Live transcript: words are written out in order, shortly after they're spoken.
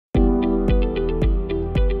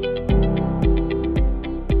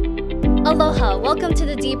Aloha, welcome to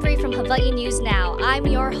the Debrief from Hawaii News Now. I'm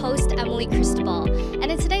your host, Emily Cristobal, and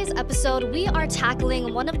in today's episode, we are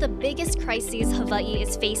tackling one of the biggest crises Hawaii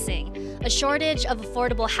is facing, a shortage of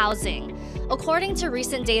affordable housing. According to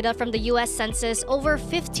recent data from the U.S. Census, over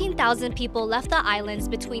 15,000 people left the islands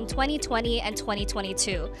between 2020 and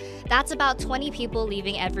 2022. That's about 20 people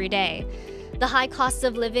leaving every day. The high cost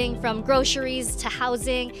of living, from groceries to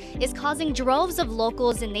housing, is causing droves of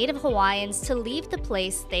locals and Native Hawaiians to leave the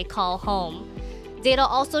place they call home. Data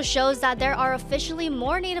also shows that there are officially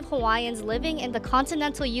more Native Hawaiians living in the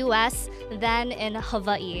continental U.S. than in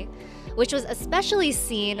Hawaii, which was especially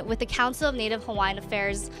seen with the Council of Native Hawaiian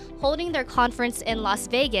Affairs holding their conference in Las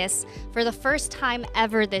Vegas for the first time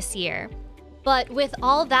ever this year. But with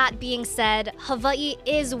all that being said, Hawaii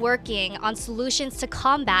is working on solutions to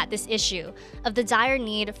combat this issue of the dire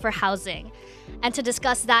need for housing. And to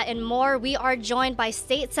discuss that and more, we are joined by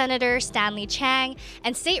State Senator Stanley Chang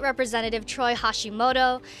and State Representative Troy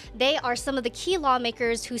Hashimoto. They are some of the key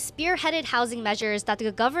lawmakers who spearheaded housing measures that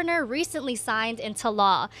the governor recently signed into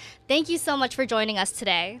law. Thank you so much for joining us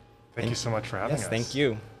today. Thank you so much for having us. Thank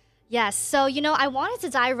you. Yes, so I wanted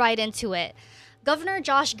to dive right into it. Governor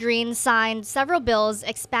Josh Green signed several bills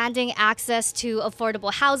expanding access to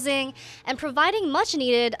affordable housing and providing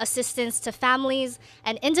much-needed assistance to families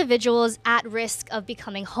and individuals at risk of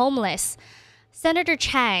becoming homeless. Senator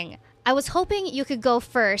Chang, I was hoping you could go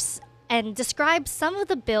first and describe some of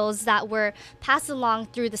the bills that were passed along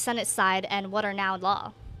through the Senate side and what are now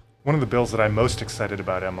law. One of the bills that I'm most excited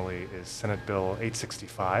about, Emily, is Senate Bill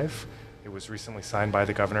 865. It was recently signed by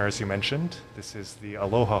the governor, as you mentioned. This is the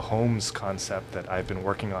Aloha Homes concept that I've been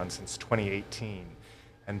working on since 2018.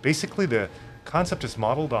 And basically the concept is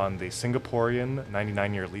modeled on the Singaporean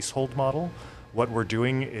 99-year leasehold model. What we're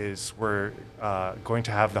doing is we're going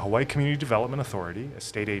to have the Hawaii Community Development Authority, a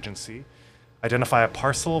state agency, identify a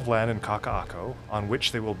parcel of land in Kaka'ako on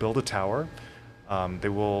which they will build a tower. They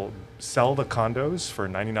will sell the condos for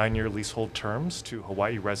 99-year leasehold terms to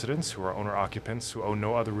Hawaii residents who are owner-occupants who own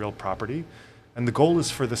no other real property. And the goal is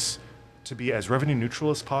for this to be as revenue neutral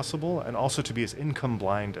as possible and also to be as income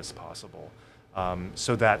blind as possible,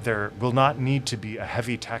 so that there will not need to be a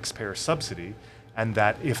heavy taxpayer subsidy, and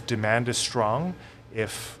that if demand is strong,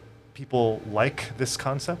 if people like this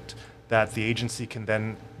concept, that the agency can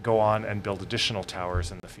then go on and build additional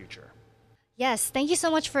towers in the future. Yes, thank you so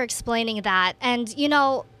much for explaining that. And,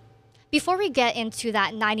 before we get into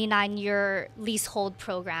that 99-year leasehold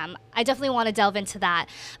program, I definitely want to delve into that.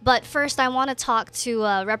 But first, I want to talk to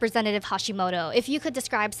Representative Hashimoto. If you could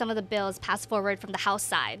describe some of the bills passed forward from the House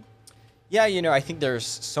side. Yeah, I think there's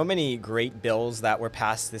so many great bills that were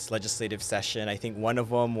passed this legislative session. I think one of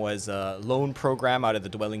them was a loan program out of the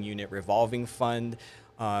Dwelling Unit Revolving Fund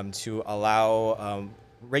to allow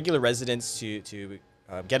regular residents to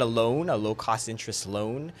get a loan, a low-cost interest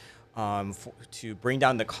loan, to bring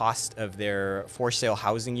down the cost of their for-sale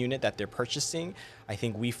housing unit that they're purchasing. I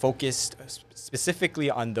think we focused specifically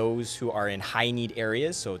on those who are in high-need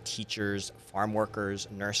areas, so teachers, farm workers,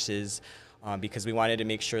 nurses, because we wanted to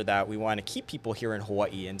make sure that we want to keep people here in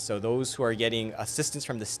Hawaii. And so those who are getting assistance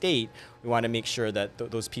from the state, we want to make sure that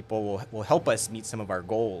those people will help us meet some of our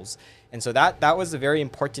goals. And so that was a very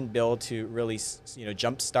important bill to really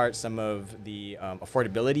jumpstart some of the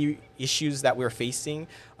affordability issues that we're facing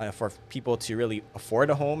for people to really afford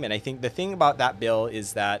a home. And I think the thing about that bill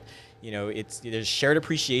is that there's shared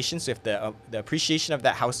appreciation. So if the appreciation of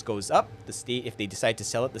that house goes up, the state, if they decide to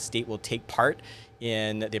sell it, the state will take part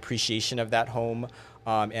in the appreciation of that home.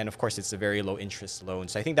 And of course, it's a very low interest loan.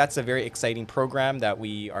 So I think that's a very exciting program that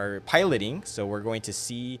we are piloting. So we're going to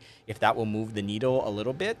see if that will move the needle a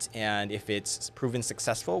little bit. And if it's proven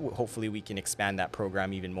successful, hopefully we can expand that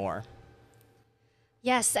program even more.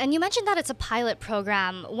 Yes, and you mentioned that it's a pilot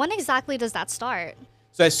program. When exactly does that start?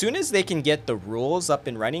 So as soon as they can get the rules up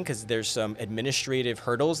and running, because there's some administrative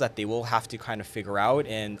hurdles that they will have to kind of figure out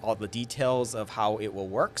and all the details of how it will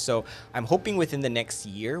work. So I'm hoping within the next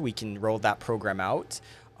year we can roll that program out.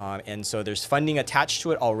 And so there's funding attached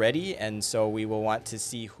to it already. And so we will want to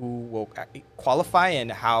see who will qualify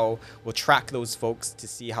and how we'll track those folks to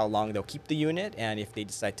see how long they'll keep the unit. And if they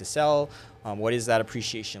decide to sell, what does that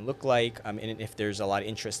appreciation look like? And if there's a lot of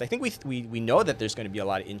interest. I think we know that there's going to be a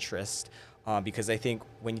lot of interest. Because I think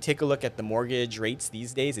when you take a look at the mortgage rates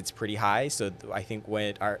these days, it's pretty high. So I think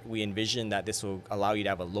we envision that this will allow you to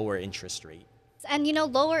have a lower interest rate. And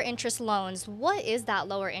lower interest loans, what is that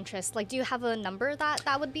lower interest? Do you have a number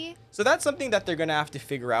that would be? So that's something that they're going to have to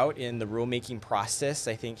figure out in the rulemaking process.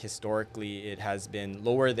 I think historically it has been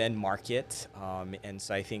lower than market. And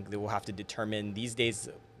so I think they will have to determine these days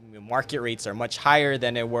market rates are much higher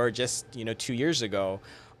than they were just 2 years ago.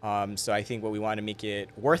 So I think what we want to make it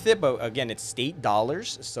worth it, but again, it's state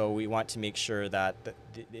dollars, so we want to make sure that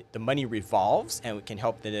the money revolves and it can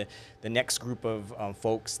help the next group of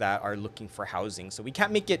folks that are looking for housing. So we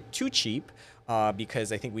can't make it too cheap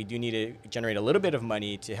because I think we do need to generate a little bit of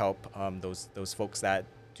money to help those folks that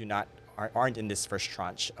aren't in this first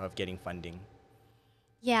tranche of getting funding.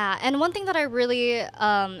 Yeah, and one thing that I really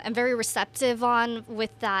am very receptive on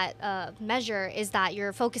with that measure is that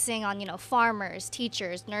you're focusing on, farmers,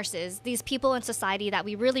 teachers, nurses, these people in society that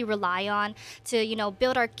we really rely on to,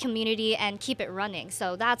 build our community and keep it running.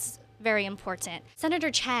 So that's very important. Senator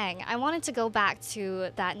Chang, I wanted to go back to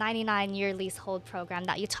that 99-year leasehold program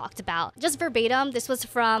that you talked about. Just verbatim, this was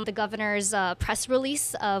from the governor's press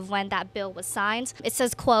release of when that bill was signed. It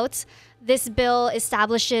says, quote, "This bill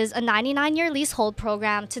establishes a 99-year leasehold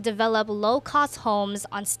program to develop low-cost homes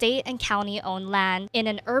on state and county-owned land in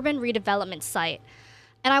an urban redevelopment site."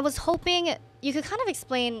 And I was hoping you could kind of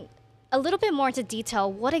explain a little bit more into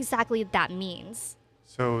detail what exactly that means.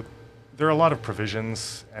 So there are a lot of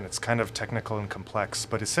provisions, and it's kind of technical and complex,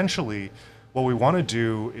 but essentially what we want to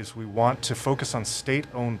do is we want to focus on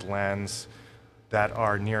state-owned lands that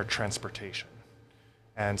are near transportation.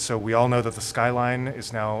 And so we all know that the Skyline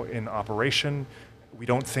is now in operation. We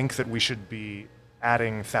don't think that we should be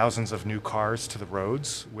adding thousands of new cars to the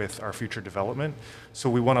roads with our future development.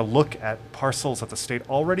 So we want to look at parcels that the state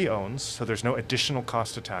already owns, so there's no additional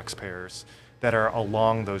cost to taxpayers, that are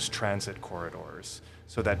along those transit corridors,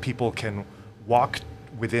 so that people can walk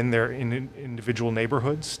within their individual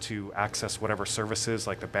neighborhoods to access whatever services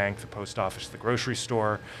like the bank, the post office, the grocery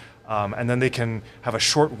store, and then they can have a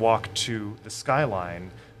short walk to the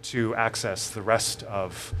Skyline to access the rest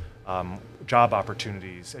of job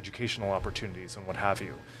opportunities, educational opportunities, and what have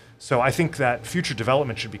you. So I think that future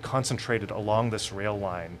development should be concentrated along this rail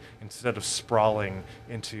line instead of sprawling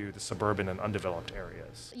into the suburban and undeveloped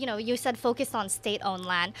areas. You said focus on state-owned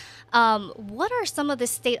land. What are some of the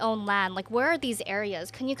state-owned land? Like, where are these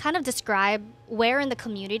areas? Can you kind of describe where in the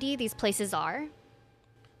community these places are?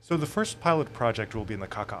 So the first pilot project will be in the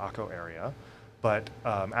Kaka'ako area, but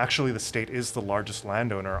actually the state is the largest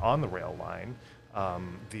landowner on the rail line.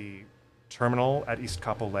 The terminal at East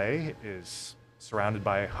Kapolei is surrounded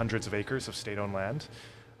by hundreds of acres of state-owned land.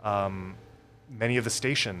 Many of the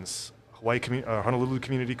stations, Honolulu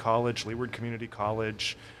Community College, Leeward Community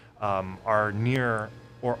College, are near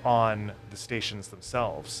or on the stations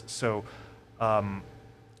themselves. So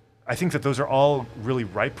I think that those are all really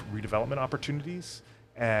ripe redevelopment opportunities.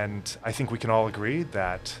 And I think we can all agree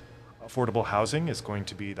that affordable housing is going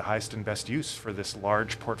to be the highest and best use for this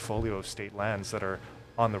large portfolio of state lands that are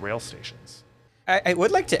on the rail stations. I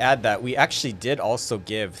would like to add that we actually did also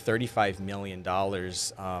give $35 million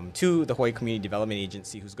to the Hawaii Community Development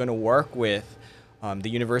Agency, who's going to work with the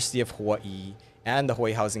University of Hawaii and the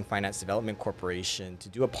Hawaii Housing Finance Development Corporation to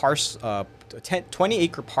do a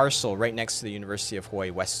 20-acre parcel right next to the University of Hawaii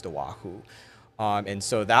West Oahu. And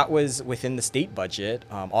so that was within the state budget.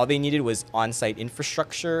 All they needed was on-site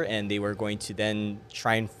infrastructure, and they were going to then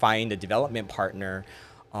try and find a development partner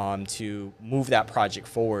to move that project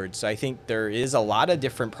forward. So I think there is a lot of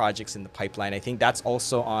different projects in the pipeline. I think that's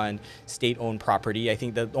also on state-owned property. I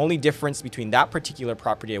think the only difference between that particular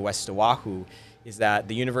property at West Oahu is that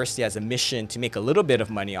the university has a mission to make a little bit of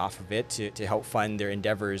money off of it to help fund their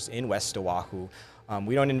endeavors in West Oahu.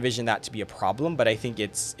 We don't envision that to be a problem, but I think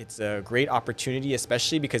it's a great opportunity,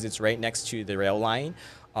 especially because it's right next to the rail line.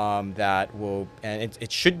 That will, and it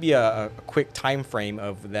should be a quick time frame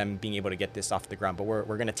of them being able to get this off the ground, but we're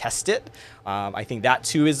going to test it. I think that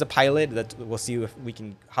too is a pilot that we'll see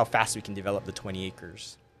how fast we can develop the 20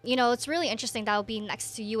 acres. It's really interesting that will be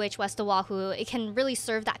next to UH West Oahu. It can really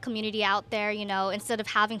serve that community out there, instead of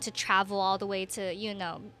having to travel all the way to,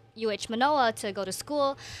 UH Manoa to go to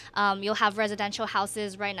school. You'll have residential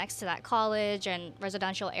houses right next to that college and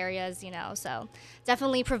residential areas, so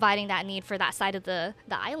definitely providing that need for that side of the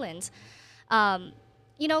island.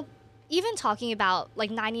 Even talking about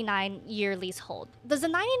like 99-year leasehold, does the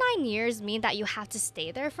 99 years mean that you have to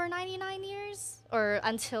stay there for 99 years or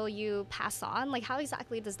until you pass on? Like, how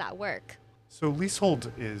exactly does that work? So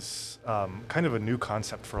leasehold is kind of a new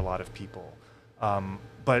concept for a lot of people,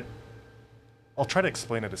 but I'll try to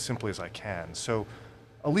explain it as simply as I can. So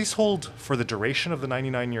a leasehold for the duration of the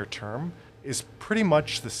 99-year term is pretty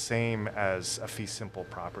much the same as a fee simple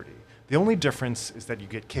property. The only difference is that you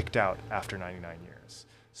get kicked out after 99 years.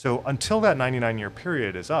 So until that 99-year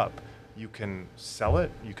period is up, you can sell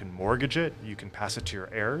it, you can mortgage it, you can pass it to your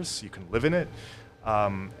heirs, you can live in it.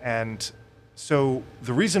 And so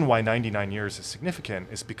the reason why 99 years is significant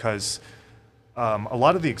is because A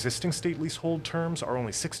lot of the existing state leasehold terms are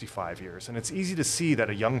only 65 years, and it's easy to see that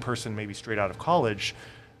a young person, maybe straight out of college,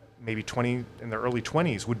 maybe 20 in their early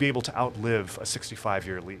 20s, would be able to outlive a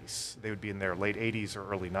 65-year lease. They would be in their late 80s or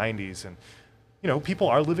early 90s, and people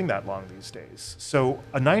are living that long these days. So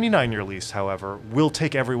a 99-year lease, however, will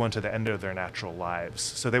take everyone to the end of their natural lives.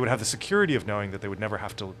 So they would have the security of knowing that they would never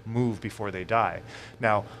have to move before they die.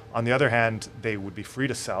 Now, on the other hand, they would be free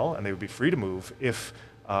to sell and they would be free to move if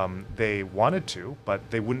they wanted to, but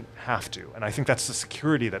they wouldn't have to. And I think that's the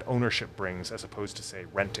security that ownership brings as opposed to, say,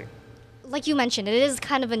 renting. Like you mentioned, it is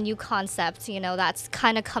kind of a new concept, that's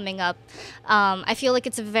kind of coming up. I feel like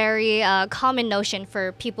it's a very common notion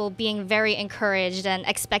for people being very encouraged and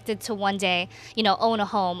expected to one day, own a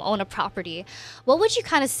home, own a property. What would you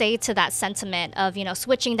kind of say to that sentiment of,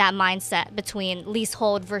 switching that mindset between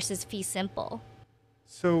leasehold versus fee simple?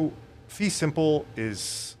 So fee simple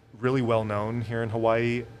is really well known here in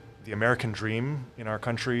Hawaii. The American dream in our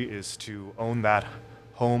country is to own that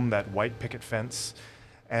home, that white picket fence.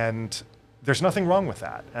 And there's nothing wrong with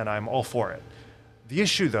that, and I'm all for it. The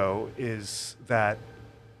issue, though, is that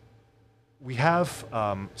we have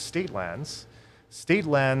state lands. State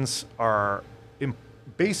lands are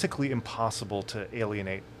basically impossible to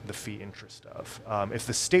alienate the fee interest of. If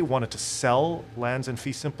the state wanted to sell lands in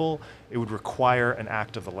fee simple, it would require an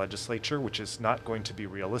act of the legislature, which is not going to be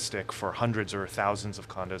realistic for hundreds or thousands of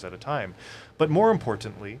condos at a time. But more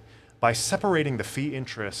importantly, by separating the fee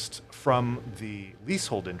interest from the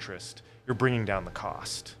leasehold interest, you're bringing down the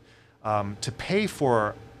cost. To pay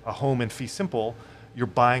for a home in fee simple, you're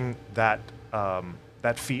buying that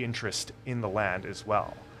fee interest in the land as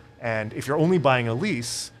well. And if you're only buying a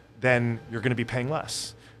lease, then you're going to be paying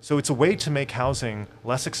less. So it's a way to make housing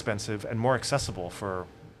less expensive and more accessible for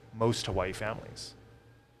most Hawaii families.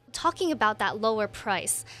 Talking about that lower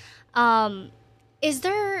price, is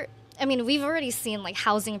there, we've already seen like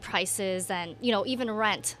housing prices and, even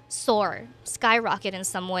rent soar, skyrocket in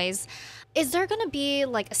some ways. Is there going to be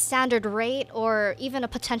like a standard rate or even a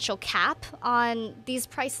potential cap on these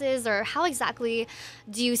prices? Or how exactly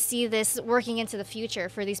do you see this working into the future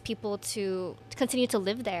for these people to continue to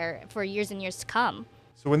live there for years and years to come?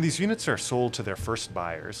 So when these units are sold to their first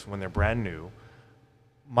buyers, when they're brand new,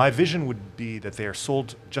 my vision would be that they are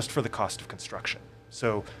sold just for the cost of construction.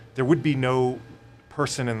 So there would be no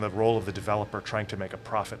person in the role of the developer trying to make a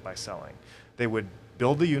profit by selling. They would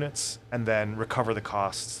build the units and then recover the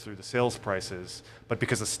costs through the sales prices, but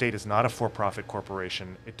because the state is not a for-profit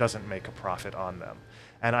corporation, it doesn't make a profit on them.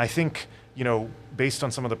 And I think, based on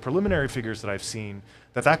some of the preliminary figures that I've seen,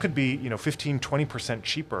 that could be, 15, 20%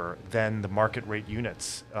 cheaper than the market rate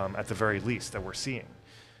units at the very least that we're seeing.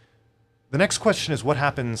 The next question is what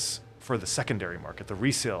happens for the secondary market, the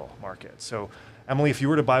resale market. So Emily, if you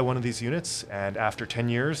were to buy one of these units and after 10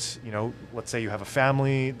 years, let's say you have a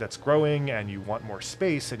family that's growing and you want more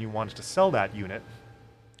space and you wanted to sell that unit,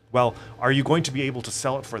 well, are you going to be able to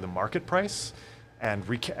sell it for the market price and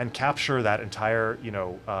capture that entire,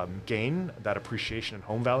 gain, that appreciation in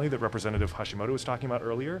home value that Representative Hashimoto was talking about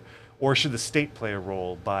earlier? Or should the state play a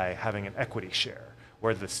role by having an equity share,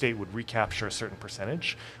 where the state would recapture a certain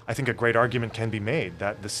percentage? I think a great argument can be made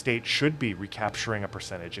that the state should be recapturing a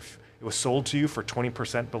percentage. If it was sold to you for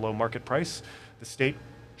 20% below market price, the state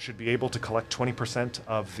should be able to collect 20%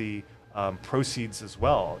 of the proceeds as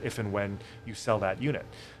well, if and when you sell that unit.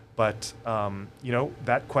 But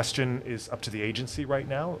that question is up to the agency right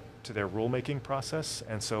now, to their rulemaking process,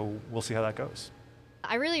 and so we'll see how that goes.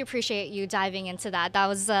 I really appreciate you diving into that. That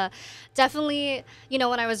was definitely,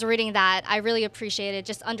 when I was reading that, I really appreciated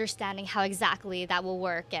just understanding how exactly that will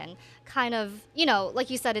work and kind of, like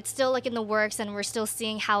you said, it's still like in the works and we're still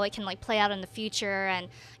seeing how it can like play out in the future and,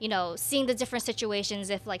 seeing the different situations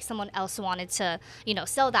if like someone else wanted to,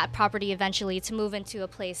 sell that property eventually to move into a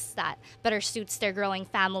place that better suits their growing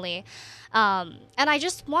family. And I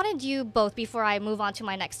just wanted you both, before I move on to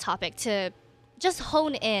my next topic, to just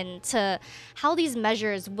hone in to how these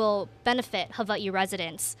measures will benefit Hawaii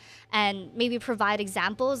residents and maybe provide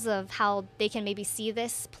examples of how they can maybe see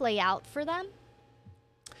this play out for them.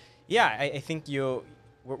 Yeah, I think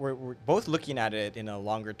we're both looking at it in a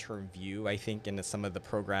longer term view, I think, in some of the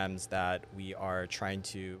programs that we are trying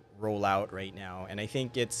to roll out right now. And I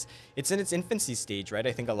think it's in its infancy stage, right?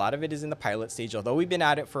 I think a lot of it is in the pilot stage. Although we've been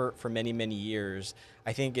at it for many, many years,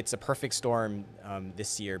 I think it's a perfect storm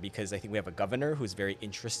this year because I think we have a governor who's very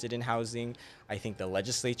interested in housing. I think the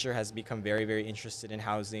legislature has become very, very interested in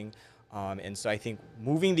housing. And so I think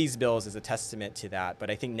moving these bills is a testament to that.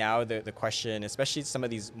 But I think now the question, especially some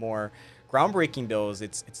of these more groundbreaking bills,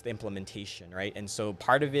 it's the implementation, right? And so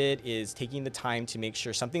part of it is taking the time to make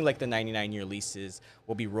sure something like the 99-year leases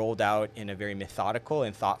will be rolled out in a very methodical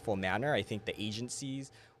and thoughtful manner. I think the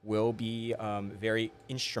agencies will be very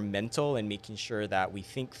instrumental in making sure that we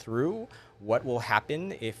think through what will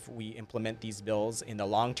happen if we implement these bills in the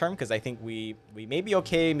long term, because I think we may be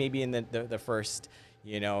okay maybe in the first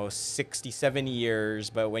 60, 70 years,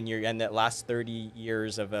 but when you're in that last 30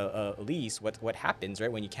 years of a lease, what happens,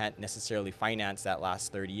 right? When you can't necessarily finance that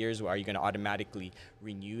last 30 years, are you going to automatically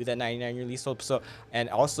renew that 99-year leasehold? So, and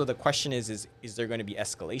also the question is there going to be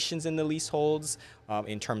escalations in the leaseholds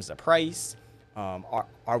in terms of price?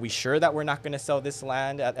 Are we sure that we're not going to sell this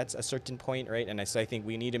land at a certain point, right? And so I think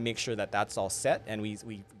we need to make sure that that's all set, and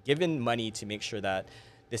we've given money to make sure that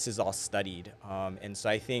this is all studied. And so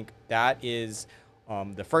I think that is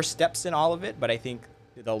the first steps in all of it, but I think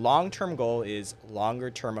the long-term goal is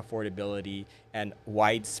longer-term affordability and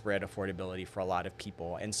widespread affordability for a lot of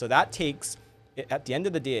people. And so that takes, at the end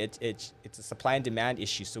of the day, it's a supply and demand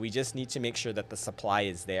issue. So we just need to make sure that the supply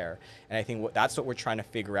is there. And I think that's what we're trying to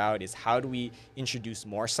figure out is how do we introduce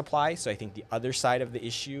more supply? So I think the other side of the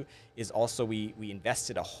issue is also we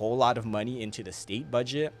invested a whole lot of money into the state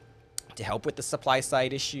budget to help with the supply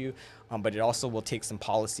side issue, but it also will take some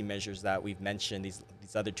policy measures that we've mentioned, these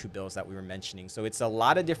other two bills that we were mentioning. So it's a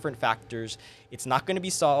lot of different factors. It's not going to be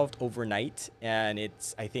solved overnight, and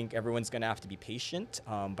I think everyone's going to have to be patient,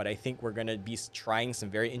 but I think we're going to be trying some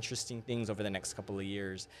very interesting things over the next couple of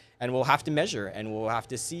years, and we'll have to measure, and we'll have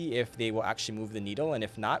to see if they will actually move the needle, and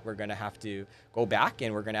if not, we're going to have to go back,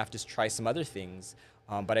 and we're going to have to try some other things.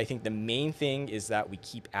 But I think the main thing is that we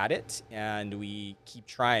keep at it and we keep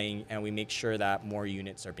trying and we make sure that more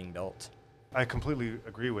units are being built. I completely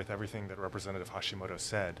agree with everything that Representative Hashimoto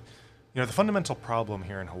said. The fundamental problem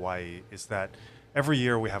here in Hawaii is that every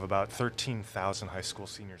year we have about 13,000 high school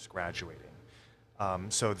seniors graduating.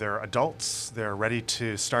 So they're adults, they're ready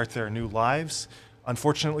to start their new lives.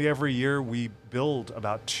 Unfortunately, every year we build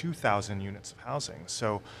about 2,000 units of housing.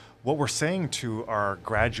 So what we're saying to our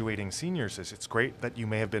graduating seniors is it's great that you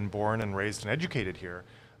may have been born and raised and educated here,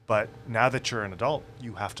 but now that you're an adult,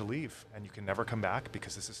 you have to leave and you can never come back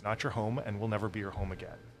because this is not your home and will never be your home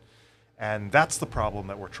again. And that's the problem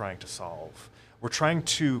that we're trying to solve. We're trying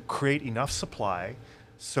to create enough supply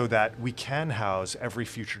so that we can house every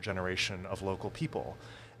future generation of local people.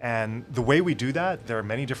 And the way we do that, there are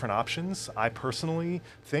many different options. I personally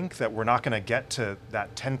think that we're not going to get to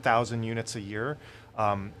that 10,000 units a year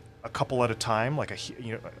a couple at a time, like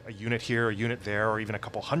a unit here, a unit there, or even a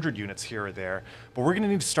couple hundred units here or there. But we're going to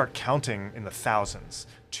need to start counting in the thousands,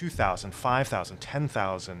 2,000, 5,000,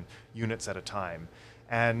 10,000 units at a time.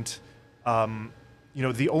 And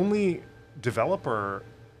the only developer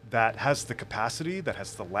that has the capacity, that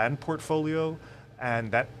has the land portfolio,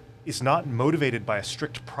 and that is not motivated by a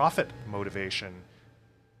strict profit motivation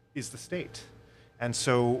is the state. And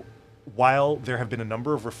so while there have been a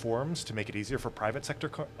number of reforms to make it easier for private sector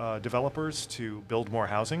developers to build more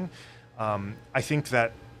housing, I think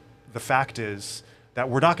that the fact is that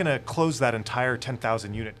we're not going to close that entire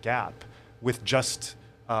 10,000 unit gap with just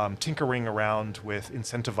tinkering around with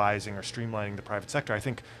incentivizing or streamlining the private sector. I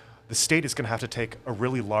think the state is going to have to take a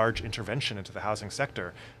really large intervention into the housing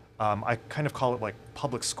sector. I kind of call it like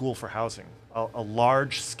public school for housing, a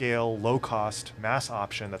large-scale, low-cost mass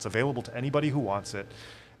option that's available to anybody who wants it.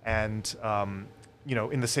 And,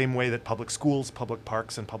 in the same way that public schools, public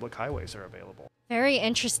parks, and public highways are available. Very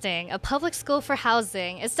interesting. A public school for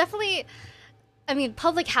housing. It's definitely,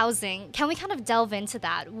 public housing. Can we kind of delve into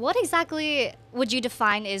that? What exactly would you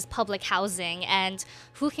define as public housing, and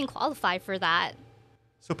who can qualify for that?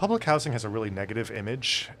 So public housing has a really negative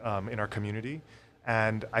image in our community.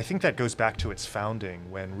 And I think that goes back to its founding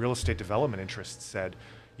when real estate development interests said,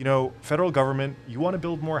 federal government, you want to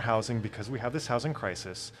build more housing because we have this housing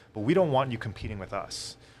crisis, but we don't want you competing with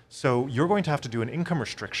us. So you're going to have to do an income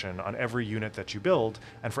restriction on every unit that you build,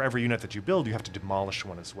 and for every unit that you build, you have to demolish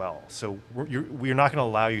one as well. So we're not going to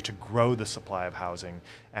allow you to grow the supply of housing,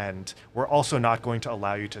 and we're also not going to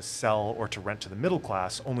allow you to sell or to rent to the middle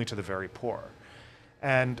class, only to the very poor.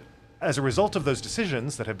 And as a result of those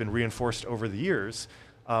decisions that have been reinforced over the years,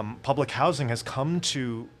 public housing has come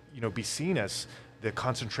to be seen as the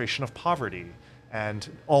concentration of poverty and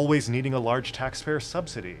always needing a large taxpayer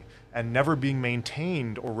subsidy and never being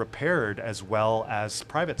maintained or repaired as well as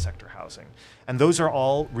private sector housing. And those are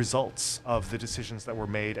all results of the decisions that were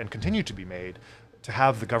made and continue to be made to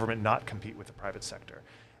have the government not compete with the private sector.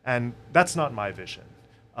 And that's not my vision.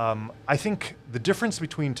 I think the difference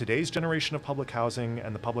between today's generation of public housing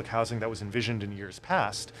and the public housing that was envisioned in years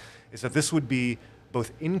past is that this would be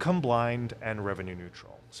both income blind and revenue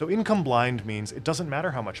neutral. So income blind means it doesn't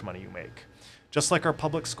matter how much money you make. Just like our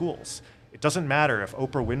public schools. It doesn't matter if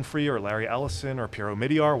Oprah Winfrey or Larry Ellison or Pierre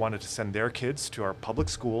Omidyar wanted to send their kids to our public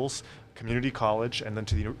schools, community college, and then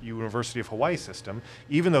to the University of Hawaii system,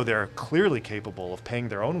 even though they're clearly capable of paying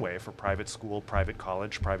their own way for private school, private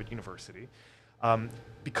college, private university,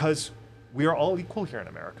 because we are all equal here in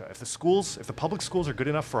America. If the public schools are good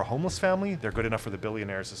enough for a homeless family, they're good enough for the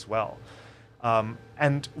billionaires as well.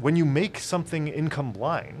 And when you make something income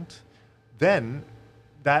blind, then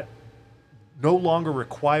that no longer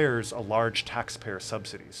requires a large taxpayer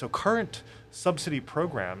subsidy. So current subsidy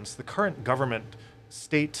programs, the current government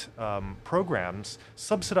state programs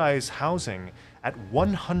subsidize housing at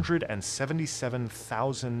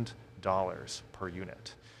 $177,000 per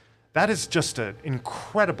unit. That is just an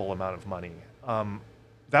incredible amount of money.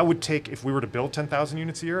 That would take, if we were to build 10,000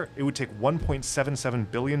 units a year, it would take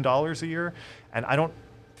 $1.77 billion a year. And I don't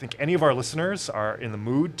think any of our listeners are in the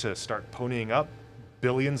mood to start ponying up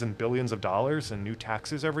billions and billions of dollars in new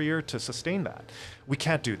taxes every year to sustain that. We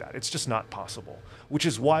can't do that. It's just not possible, which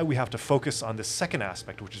is why we have to focus on the second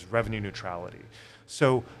aspect, which is revenue neutrality.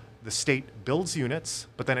 So the state builds units,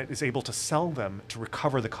 but then it is able to sell them to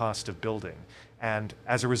recover the cost of building. And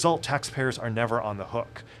as a result, taxpayers are never on the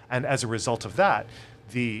hook. And as a result of that,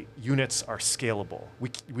 the units are scalable.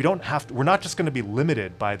 We're not just going to be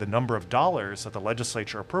limited by the number of dollars that the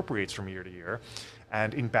legislature appropriates from year to year.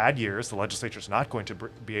 And in bad years, the legislature is not going to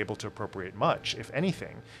be able to appropriate much, if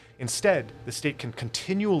anything. Instead, the state can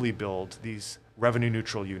continually build these revenue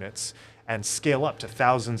neutral units and scale up to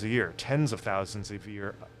thousands a year, tens of thousands of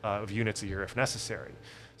units a year if necessary.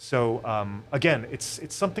 So again, it's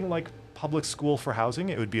something like public school for housing.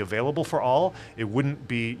 It would be available for all. It wouldn't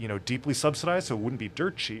be deeply subsidized, so it wouldn't be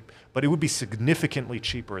dirt cheap, but it would be significantly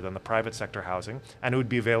cheaper than the private sector housing, and it would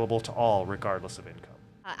be available to all regardless of income.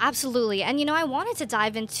 Absolutely. And, I wanted to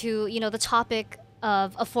dive into, the topic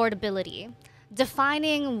of affordability,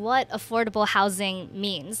 defining what affordable housing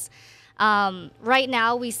means. Right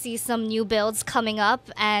now, we see some new builds coming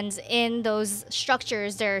up, and in those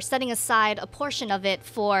structures, they're setting aside a portion of it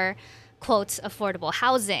for, quote, affordable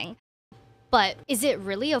housing. But is it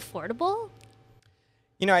really affordable?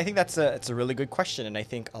 I think it's a really good question. And I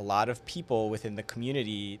think a lot of people within the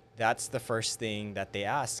community, that's the first thing that they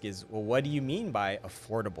ask is, well, what do you mean by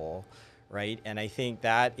affordable, right? And I think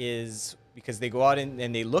that is because they go out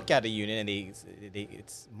and they look at a unit and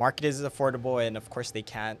it's marketed as affordable, and of course they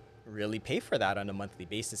can't really pay for that on a monthly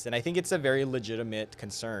basis. And I think it's a very legitimate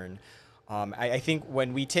concern. I think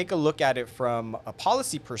when we take a look at it from a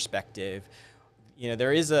policy perspective,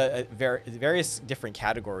 there is various different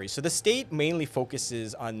categories. So the state mainly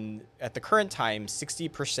focuses on, at the current time,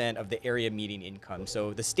 60% of the area median income.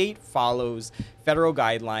 So the state follows federal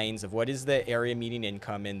guidelines of what is the area median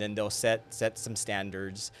income, and then they'll set some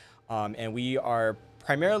standards. And we are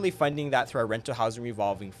primarily funding that through our rental housing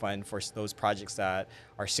revolving fund for those projects that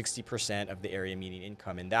are 60% of the area median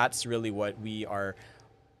income. And that's really what we are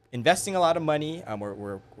investing a lot of money.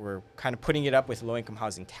 We're kind of putting it up with low-income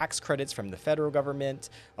housing tax credits from the federal government,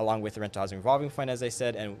 along with the rental housing revolving fund, as I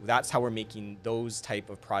said, and that's how we're making those type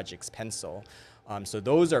of projects pencil. So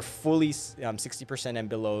those are fully 60% and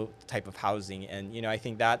below type of housing, and I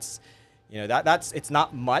think that's it's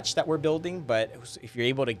not much that we're building, but if you're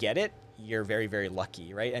able to get it, you're very, very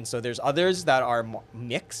lucky, right? And so there's others that are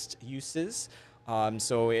mixed uses.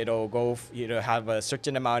 So it'll go, have a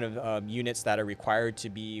certain amount of units that are required to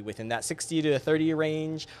be within that 60 to 30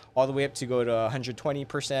 range, all the way up to go to 120%,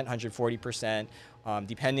 140%,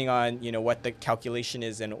 depending on, what the calculation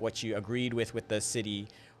is and what you agreed with the city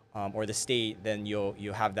or the state, then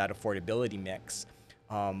you'll have that affordability mix.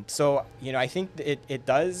 So, I think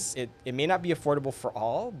it may not be affordable for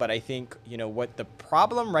all, but I think, what the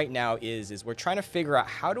problem right now is we're trying to figure out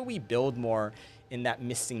how do we build more in that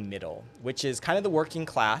missing middle, which is kind of the working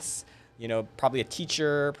class, probably a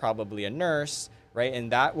teacher, probably a nurse, right?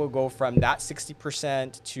 And that will go from that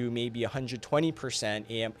 60% to maybe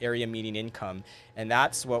 120% area median income. And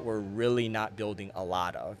that's what we're really not building a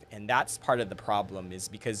lot of. And that's part of the problem is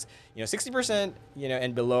because, 60%,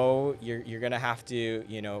 and below, you're going to have to,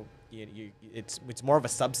 it's more of a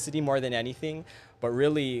subsidy more than anything. But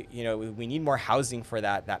really, we need more housing for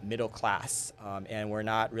that middle class. And we're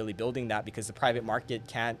not really building that because the private market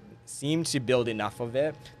can't seem to build enough of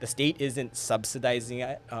it. The state isn't subsidizing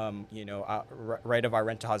it, right of our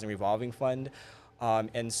rental housing revolving fund.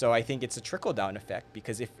 And so I think it's a trickle-down effect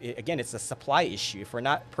because again, it's a supply issue. If we're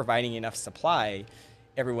not providing enough supply,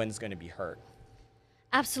 everyone's going to be hurt.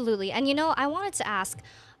 Absolutely. And, I wanted to ask,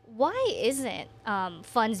 Why isn't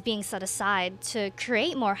funds being set aside to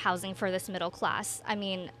create more housing for this middle class? I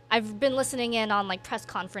mean, I've been listening in on like press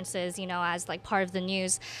conferences, as like part of the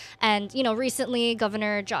news. And, recently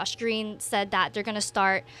Governor Josh Green said that they're going to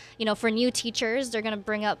start, for new teachers, they're going to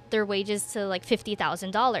bring up their wages to like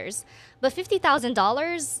 $50,000. But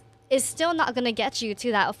 $50,000 is still not going to get you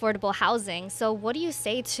to that affordable housing. So what do you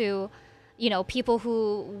say to, people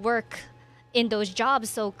who work in those jobs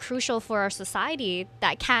so crucial for our society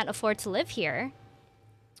that can't afford to live here?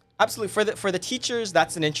 Absolutely. For the teachers,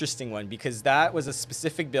 that's an interesting one because that was a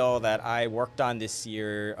specific bill that I worked on this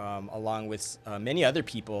year, along with many other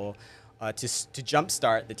people, to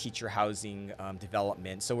jumpstart the teacher housing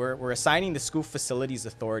development. So we're assigning the School Facilities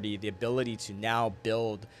Authority the ability to now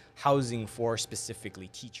build housing for specifically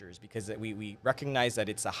teachers because we recognize that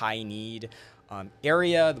it's a high need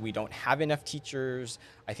area. We don't have enough teachers.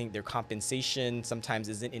 I think their compensation sometimes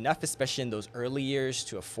isn't enough, especially in those early years,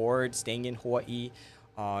 to afford staying in Hawaii.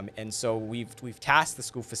 And so we've tasked the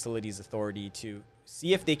School Facilities Authority to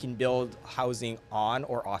see if they can build housing on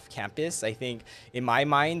or off campus. I think in my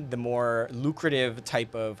mind, the more lucrative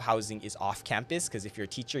type of housing is off campus because if you're a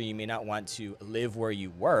teacher, you may not want to live where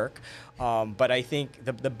you work. But I think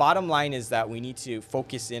the bottom line is that we need to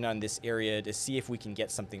focus in on this area to see if we can get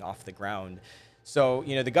something off the ground. So,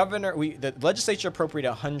 the legislature appropriated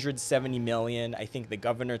 170 million. I think the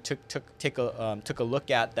governor took a look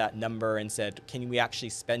at that number and said, can we actually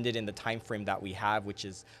spend it in the time frame that we have, which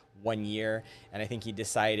is 1 year? And I think he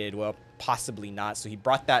decided, well, possibly not. So he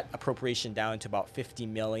brought that appropriation down to about 50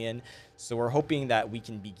 million. So we're hoping that we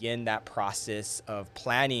can begin that process of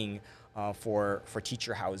planning for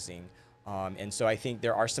teacher housing. And so I think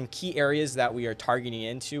there are some key areas that we are targeting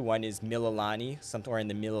into. One is Mililani, somewhere in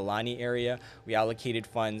the Mililani area. We allocated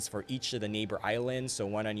funds for each of the neighbor islands, so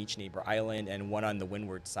one on each neighbor island and one on the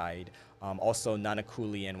windward side. Also,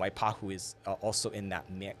 Nanakuli and Waipahu is also in that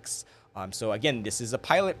mix. So again, this is a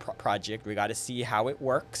pilot project. We got to see how it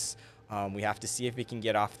works. We have to see if it can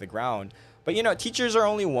get off the ground. But, teachers are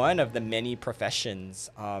only one of the many professions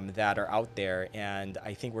that are out there. And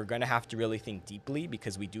I think we're going to have to really think deeply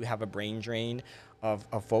because we do have a brain drain of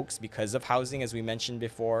folks because of housing, as we mentioned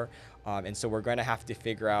before. And so we're going to have to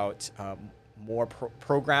figure out more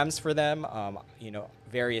programs for them,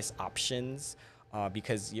 various options.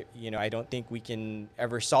 Because I don't think we can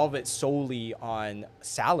ever solve it solely on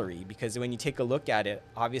salary because when you take a look at it,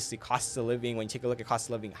 obviously costs of living, when you take a look at cost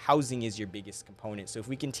of living, housing is your biggest component. So if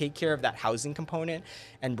we can take care of that housing component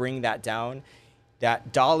and bring that down,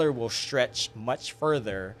 that dollar will stretch much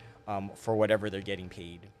further for whatever they're getting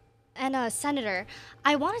paid. And Senator,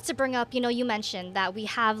 I wanted to bring up, you mentioned that we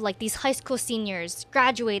have like these high school seniors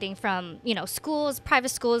graduating from, schools, private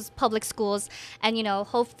schools, public schools, and,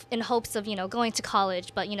 in hopes of, going to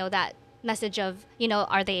college. But, that message of,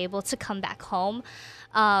 are they able to come back home?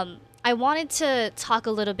 I wanted to talk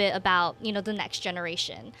a little bit about, the next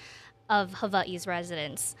generation of Hawaii's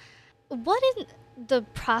residents. What in the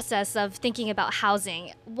process of thinking about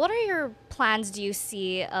housing, what are your plans do you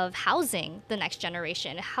see of housing the next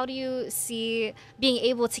generation? How do you see being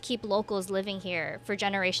able to keep locals living here for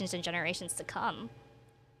generations and generations to come?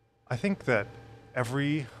 I think that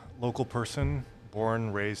every local person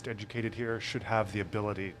born, raised, educated here should have the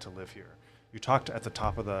ability to live here. You talked at the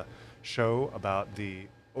top of the show about the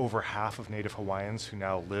over half of Native Hawaiians who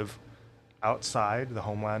now live outside the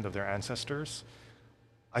homeland of their ancestors.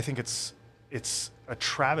 I think it's a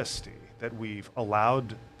travesty that we've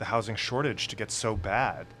allowed the housing shortage to get so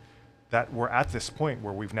bad that we're at this point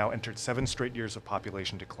where we've now entered 7 straight years of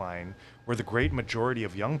population decline, where the great majority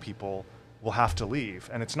of young people will have to leave.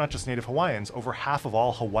 And it's not just Native Hawaiians. Over half of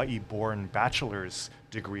all Hawaii-born bachelor's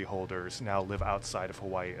degree holders now live outside of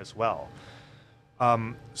Hawaii as well.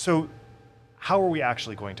 So how are we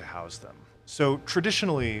actually going to house them? So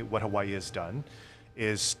traditionally, what Hawaii has done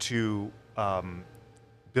is to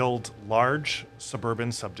build large suburban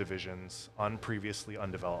subdivisions on previously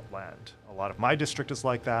undeveloped land. A lot of my district is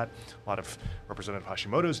like that. A lot of Representative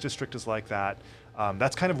Hashimoto's district is like that.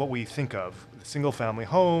 That's kind of what we think of: the single-family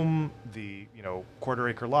home, the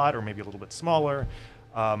quarter-acre lot, or maybe a little bit smaller,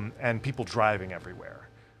 and people driving everywhere.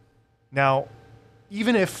 Now,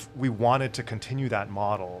 even if we wanted to continue that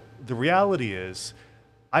model, the reality is,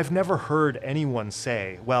 I've never heard anyone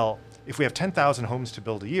say, well, if we have 10,000 homes to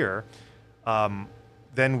build a year,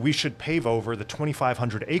 then we should pave over the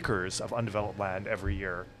 2,500 acres of undeveloped land every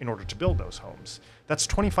year in order to build those homes. That's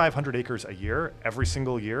 2,500 acres a year, every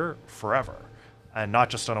single year, forever. And not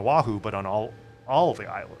just on Oahu, but on all of the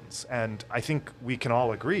islands. And I think we can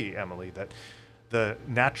all agree, Emily, that the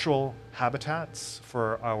natural habitats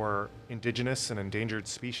for our indigenous and endangered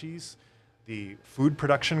species the food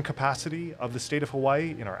production capacity of the state of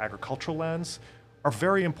Hawaii in our agricultural lands are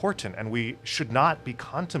very important, and we should not be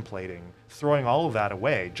contemplating throwing all of that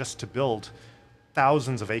away just to build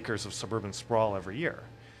thousands of acres of suburban sprawl every year.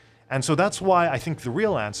 And so that's why I think the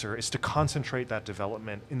real answer is to concentrate that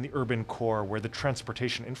development in the urban core where the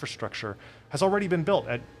transportation infrastructure has already been built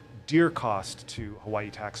at dear cost to Hawaii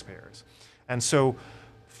taxpayers. And so,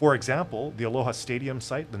 for example, the Aloha Stadium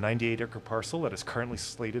site, the 98-acre parcel that is currently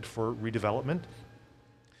slated for redevelopment,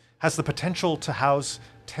 has the potential to house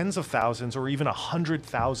tens of thousands or even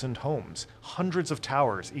 100,000 homes, hundreds of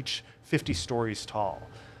towers, each 50 stories tall.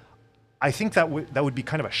 I think that would be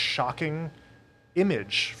kind of a shocking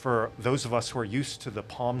image for those of us who are used to the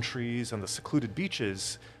palm trees and the secluded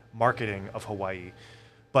beaches marketing of Hawaii.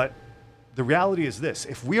 But the reality is this: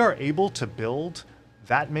 if we are able to build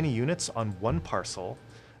that many units on one parcel,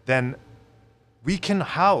 then we can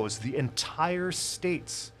house the entire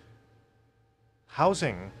state's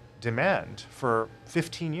housing demand for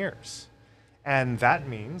 15 years. And that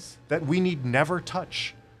means that we need never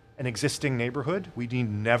touch an existing neighborhood. We need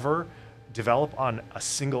never develop on a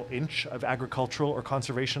single inch of agricultural or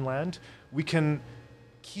conservation land. We can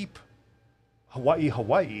keep Hawaii,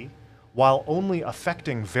 Hawaii, while only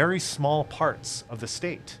affecting very small parts of the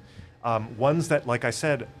state. Ones that, like I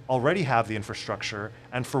said, already have the infrastructure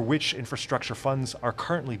and for which infrastructure funds are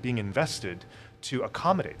currently being invested to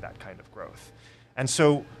accommodate that kind of growth. And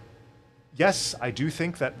so, yes, I do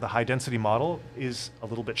think that the high density model is a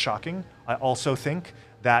little bit shocking. I also think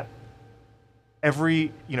that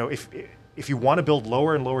if you want to build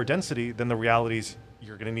lower and lower density, then the reality is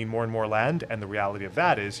you're going to need more and more land, and the reality of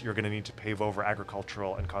that is you're going to need to pave over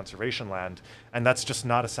agricultural and conservation land, and that's just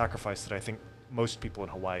not a sacrifice that I think most people in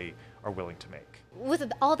Hawaii are willing to make. With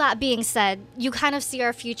all that being said, you kind of see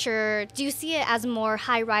our future. Do you see it as more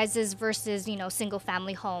high rises versus, single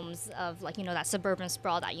family homes of that suburban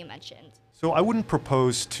sprawl that you mentioned? So I wouldn't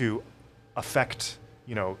propose to affect,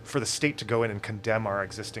 for the state to go in and condemn our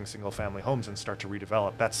existing single family homes and start to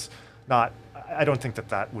redevelop. I don't think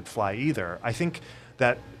that would fly either. I think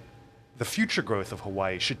that the future growth of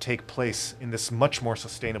Hawaii should take place in this much more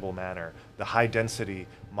sustainable manner, the high density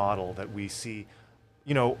model that we see,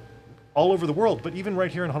 all over the world, but even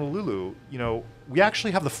right here in Honolulu, we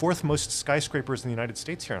actually have the fourth most skyscrapers in the United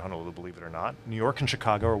States here in Honolulu, believe it or not. New York and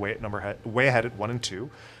Chicago are way ahead at 1 and 2.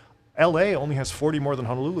 LA only has 40 more than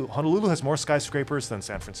Honolulu. Honolulu has more skyscrapers than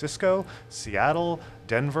San Francisco, Seattle,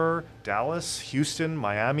 Denver, Dallas, Houston,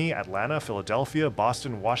 Miami, Atlanta, Philadelphia,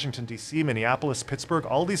 Boston, Washington, D.C., Minneapolis, Pittsburgh,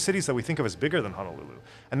 all these cities that we think of as bigger than Honolulu.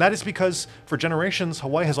 And that is because for generations,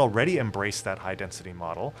 Hawaii has already embraced that high density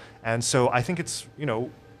model. And so I think it's,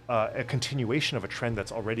 a continuation of a trend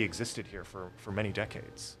that's already existed here for many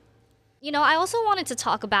decades. I also wanted to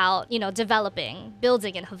talk about,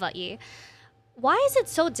 building in Hawaii. Why is it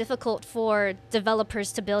so difficult for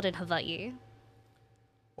developers to build in Hawaii?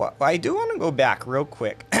 Well, I do want to go back real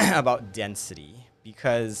quick about density,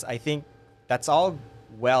 because I think that's all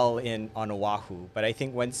well on Oahu, but I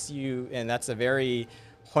think and that's a very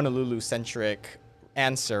Honolulu-centric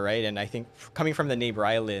answer, right? And I think coming from the neighbor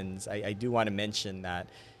islands, I do want to mention that,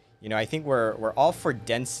 I think we're all for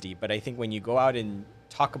density, but I think when you go out and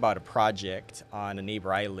talk about a project on a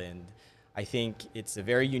neighbor island, I think it's a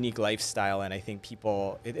very unique lifestyle, and I think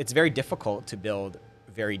it's very difficult to build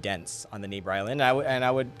very dense on the neighbor island. And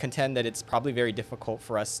I would contend that it's probably very difficult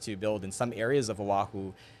for us to build in some areas of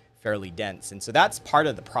Oahu fairly dense. And so that's part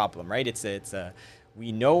of the problem, right?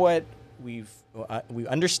 We know what we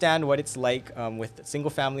understand what it's like with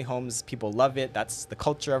single family homes. People love it. That's the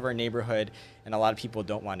culture of our neighborhood, and a lot of people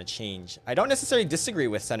don't want to change. I don't necessarily disagree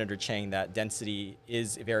with Senator Chang that density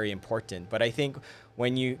is very important, but I think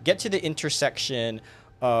when you get to the intersection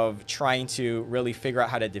of trying to really figure out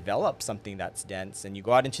how to develop something that's dense and you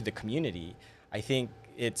go out into the community, I think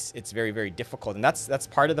it's very, very difficult. And that's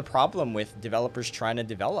part of the problem with developers trying to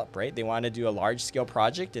develop, right? They want to do a large scale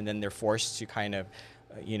project, and then they're forced to kind of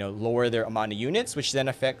lower their amount of units, which then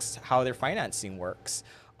affects how their financing works.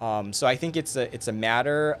 So I think it's a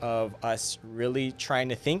matter of us really trying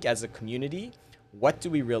to think as a community, what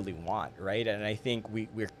do we really want, right? And I think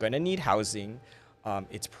we're going to need housing.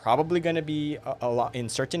 It's probably going to be a lot in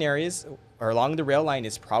certain areas, or along the rail line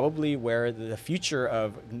is probably where the future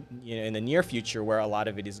of, in the near future, where a lot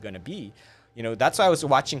of it is going to be. That's why I was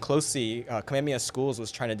watching closely. Kamehameha Schools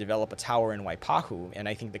was trying to develop a tower in Waipahu, and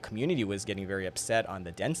I think the community was getting very upset on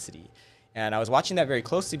the density. And I was watching that very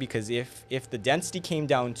closely because if the density came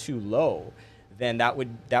down too low, then that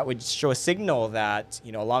would show a signal that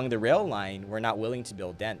along the rail line we're not willing to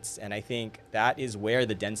build dense. And I think that is where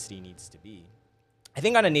the density needs to be. I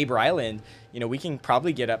think on a neighbor island, we can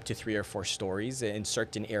probably get up to 3 or 4 stories in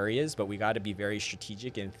certain areas, but we got to be very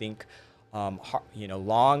strategic and think,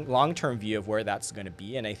 long-term view of where that's going to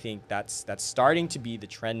be. And I think that's starting to be the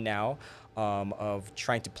trend now, of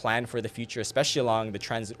trying to plan for the future, especially along the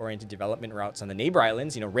transit-oriented development routes on the neighbor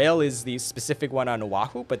islands. Rail is the specific one on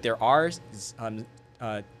Oahu, but there are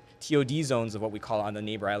TOD zones of what we call on the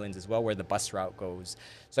neighbor islands as well, where the bus route goes.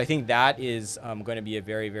 So I think that is going to be a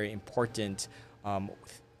very, very important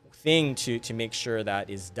thing to make sure that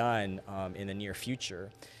is done in the near future.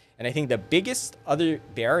 And I think the biggest other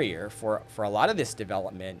barrier for a lot of this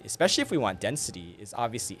development, especially if we want density, is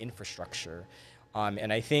obviously infrastructure.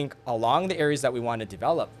 And I think along the areas that we want to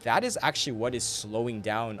develop, that is actually what is slowing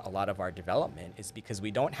down a lot of our development, is because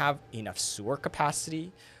we don't have enough sewer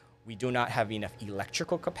capacity. We do not have enough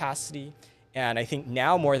electrical capacity. And I think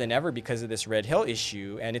now more than ever, because of this Red Hill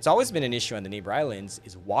issue, and it's always been an issue on the neighbor islands,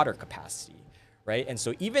 is water capacity, right? And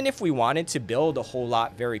so even if we wanted to build a whole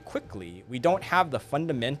lot very quickly, we don't have the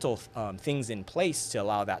fundamental things in place to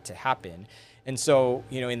allow that to happen. And so,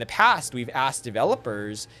 in the past, we've asked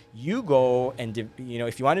developers, you go and,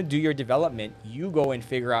 if you want to do your development, you go and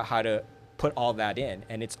figure out how to put all that in,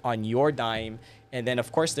 and it's on your dime. And then,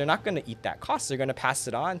 of course, they're not going to eat that cost. They're going to pass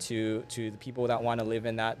it on to the people that want to live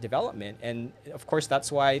in that development. And, of course,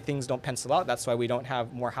 that's why things don't pencil out. That's why we don't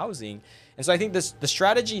have more housing. And so I think the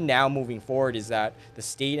strategy now moving forward is that the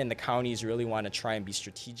state and the counties really want to try and be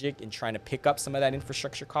strategic in trying to pick up some of that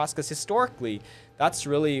infrastructure cost, because historically, that's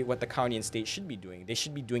really what the county and state should be doing. They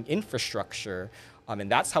should be doing infrastructure. And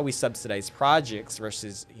that's how we subsidize projects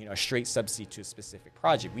versus a straight subsidy to a specific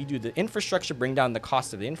project. We do the infrastructure, bring down the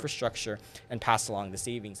cost of the infrastructure, and pass along the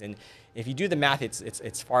savings. And if you do the math,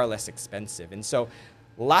 it's far less expensive. And so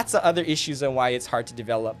lots of other issues on why it's hard to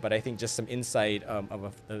develop, but I think just some insight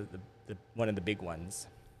of one of the big ones.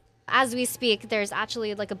 As we speak, there's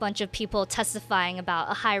actually like a bunch of people testifying about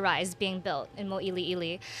a high-rise being built in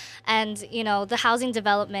Mo'ili'ili. And, the housing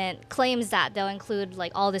development claims that they'll include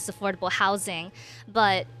like all this affordable housing.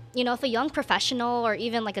 But, if a young professional or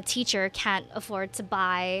even like a teacher can't afford to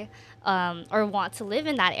buy or want to live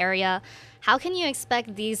in that area, how can you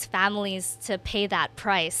expect these families to pay that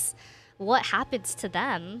price? What happens to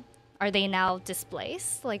them? Are they now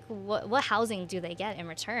displaced? Like, what housing do they get in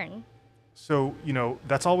return? So,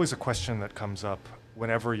 that's always a question that comes up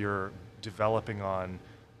whenever you're developing on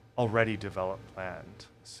already developed land.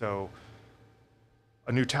 So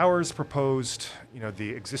a new tower is proposed, the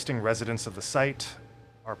existing residents of the site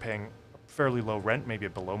are paying a fairly low rent, maybe a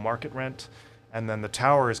below market rent, and then the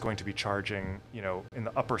tower is going to be charging, in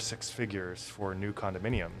the upper six figures for new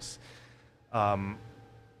condominiums.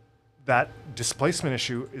 That displacement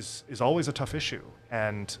issue is always a tough issue.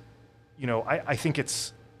 And, I think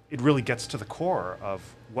it really gets to the core of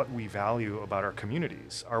what we value about our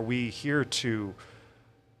communities. Are we here to,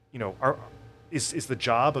 is the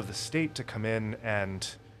job of the state to come in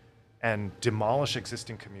and demolish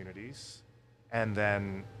existing communities and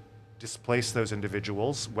then displace those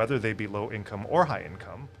individuals, whether they be low income or high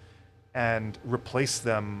income, and replace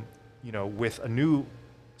them, with a new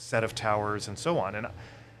set of towers and so on?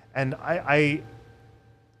 And I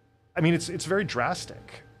mean, it's very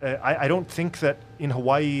drastic. I don't think that in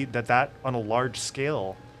Hawaii that on a large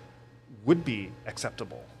scale would be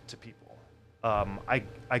acceptable to people.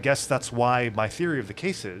 I guess that's why my theory of the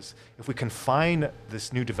case is, if we confine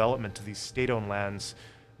this new development to these state-owned lands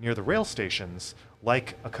near the rail stations,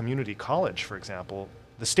 like a community college, for example,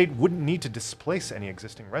 the state wouldn't need to displace any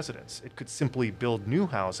existing residents. It could simply build new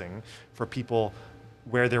housing for people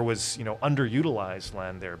where there was, underutilized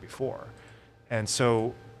land there before. And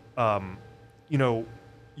so,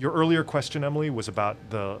 your earlier question, Emily, was about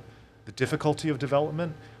the difficulty of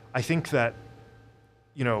development. I think that,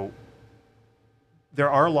 there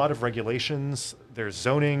are a lot of regulations. There's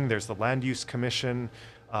zoning, there's the Land Use Commission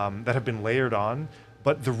that have been layered on.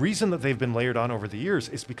 But the reason that they've been layered on over the years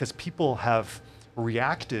is because people have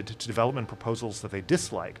reacted to development proposals that they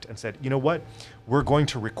disliked and said, what, we're going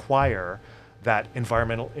to require that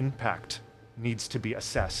environmental impact needs to be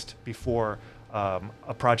assessed before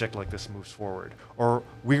a project like this moves forward. Or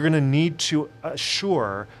we're going to need to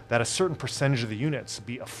assure that a certain percentage of the units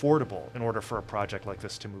be affordable in order for a project like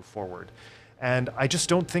this to move forward. And I just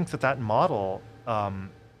don't think that model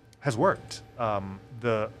has worked.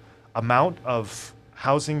 The amount of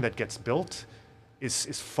housing that gets built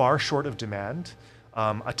is far short of demand.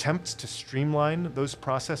 Attempts to streamline those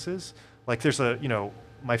processes, like there's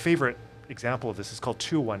my favorite example of this is called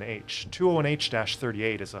 201H.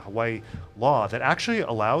 201H-38 is a Hawaii law that actually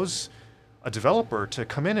allows a developer to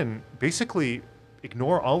come in and basically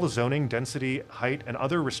ignore all the zoning, density, height, and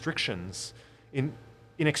other restrictions in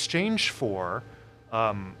exchange for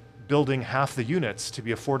building half the units to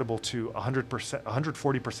be affordable to 100%,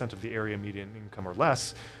 140% of the area median income or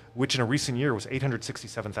less, which in a recent year was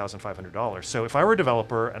 $867,500. So if I were a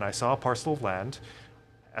developer and I saw a parcel of land,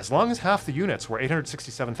 as long as half the units were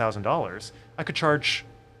 $867,000, I could charge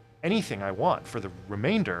anything I want for the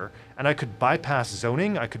remainder, and I could bypass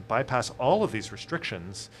zoning, I could bypass all of these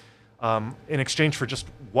restrictions in exchange for just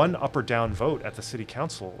one up or down vote at the city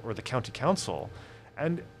council or the county council.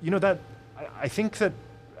 And that I think that,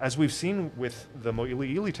 as we've seen with the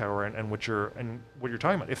Mo'ili'ili Tower and what you're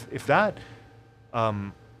talking about, if that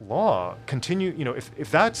law continue, if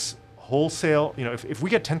that's wholesale, if we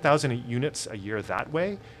get 10,000 units a year that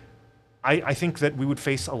way, I think that we would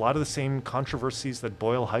face a lot of the same controversies that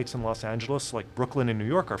Boyle Heights in Los Angeles, like Brooklyn and New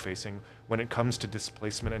York, are facing when it comes to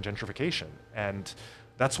displacement and gentrification. And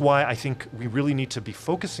that's why I think we really need to be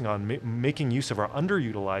focusing on making use of our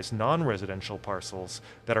underutilized non-residential parcels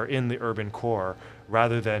that are in the urban core,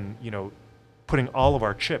 rather than putting all of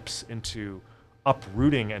our chips into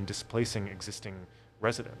uprooting and displacing existing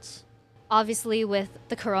residents. Obviously, with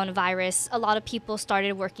the coronavirus, a lot of people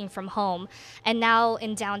started working from home. And now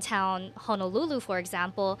in downtown Honolulu, for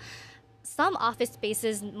example, some office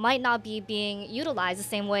spaces might not be being utilized the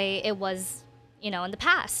same way it was, in the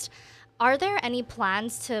past. Are there any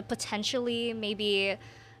plans to potentially maybe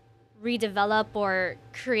redevelop or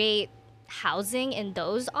create housing in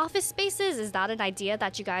those office spaces? Is that an idea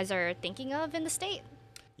that you guys are thinking of in the state?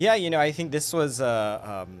 Yeah, I think this was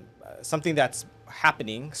something that's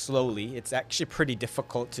happening slowly. It's actually pretty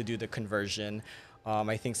difficult to do the conversion.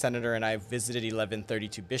 I think Senator and I have visited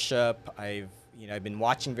 1132 Bishop. I've been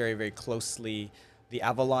watching very, very closely the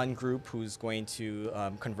Avalon Group, who's going to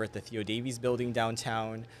convert the Theo Davies building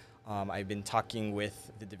downtown. I've been talking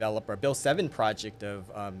with the developer, Bill 7 project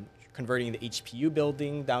of converting the HPU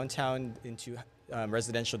building downtown into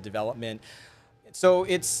residential development. So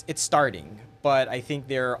it's starting, but I think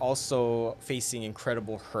they're also facing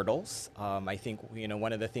incredible hurdles. I think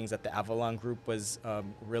one of the things that the Avalon Group was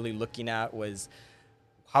really looking at was,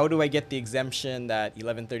 how do I get the exemption that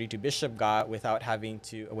 1132 Bishop got without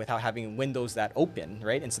having windows that open,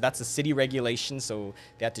 right? And so that's a city regulation, so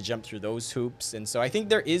they had to jump through those hoops. And so I think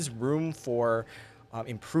there is room for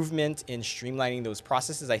improvement in streamlining those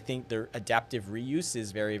processes. I think their adaptive reuse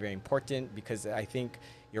is very, very important, because I think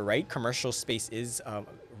you're right, commercial space is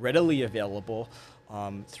readily available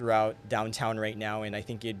throughout downtown right now, and I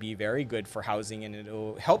think it'd be very good for housing, and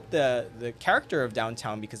it'll help the character of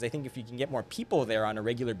downtown, because I think if you can get more people there on a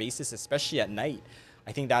regular basis, especially at night,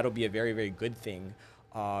 I think that'll be a very, very good thing.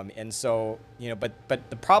 And so, but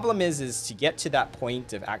the problem is to get to that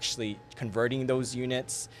point of actually converting those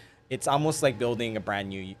units, it's almost like building a brand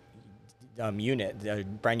new unit, a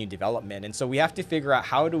brand new development. And so we have to figure out,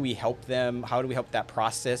 how do we help them? How do we help that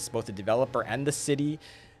process, both the developer and the city,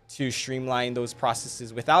 to streamline those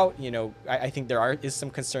processes without, I think there is some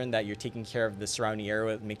concern that you're taking care of the surrounding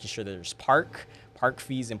area, making sure that there's park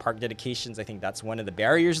fees and park dedications. I think that's one of the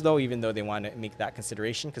barriers, though, even though they want to make that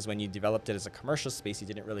consideration, because when you developed it as a commercial space, you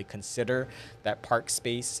didn't really consider that park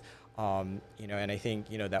space. And I think,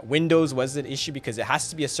 that windows was an issue, because it has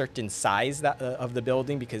to be a certain size of the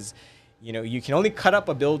building, because you can only cut up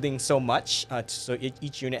a building so much, so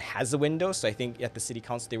each unit has a window. So I think at the city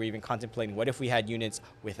council, they were even contemplating, what if we had units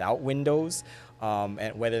without windows?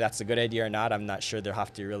 And whether that's a good idea or not, I'm not sure. They'll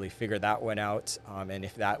have to really figure that one out, and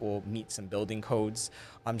if that will meet some building codes.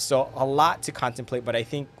 So a lot to contemplate, but I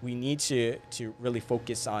think we need to really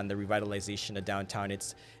focus on the revitalization of downtown.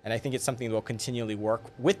 And I think it's something we'll continually work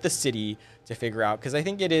with the city to figure out, because I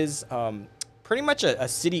think it is pretty much a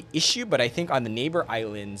city issue, but I think on the neighbor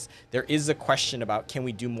islands, there is a question about, can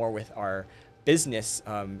we do more with our business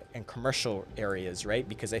and commercial areas, right?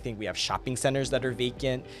 Because I think we have shopping centers that are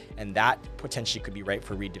vacant, and that potentially could be ripe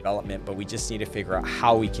for redevelopment, but we just need to figure out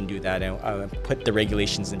how we can do that and put the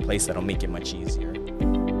regulations in place that'll make it much easier.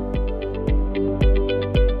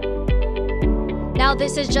 Now,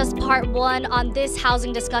 this is just part one on this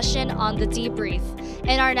housing discussion on the Debrief.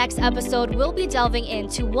 In our next episode, we'll be delving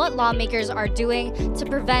into what lawmakers are doing to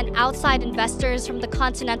prevent outside investors from the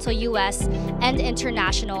continental U.S. and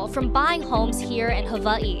international from buying homes here in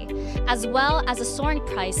Hawaii, as well as a soaring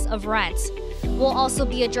price of rent. We'll also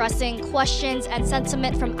be addressing questions and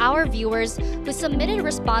sentiment from our viewers who submitted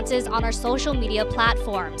responses on our social media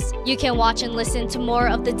platforms. You can watch and listen to more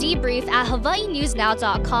of the Debrief at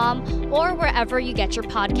hawaiinewsnow.com or wherever you get your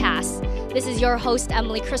podcasts. This is your host,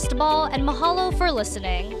 Emily Cristobal, and mahalo for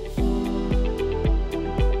listening.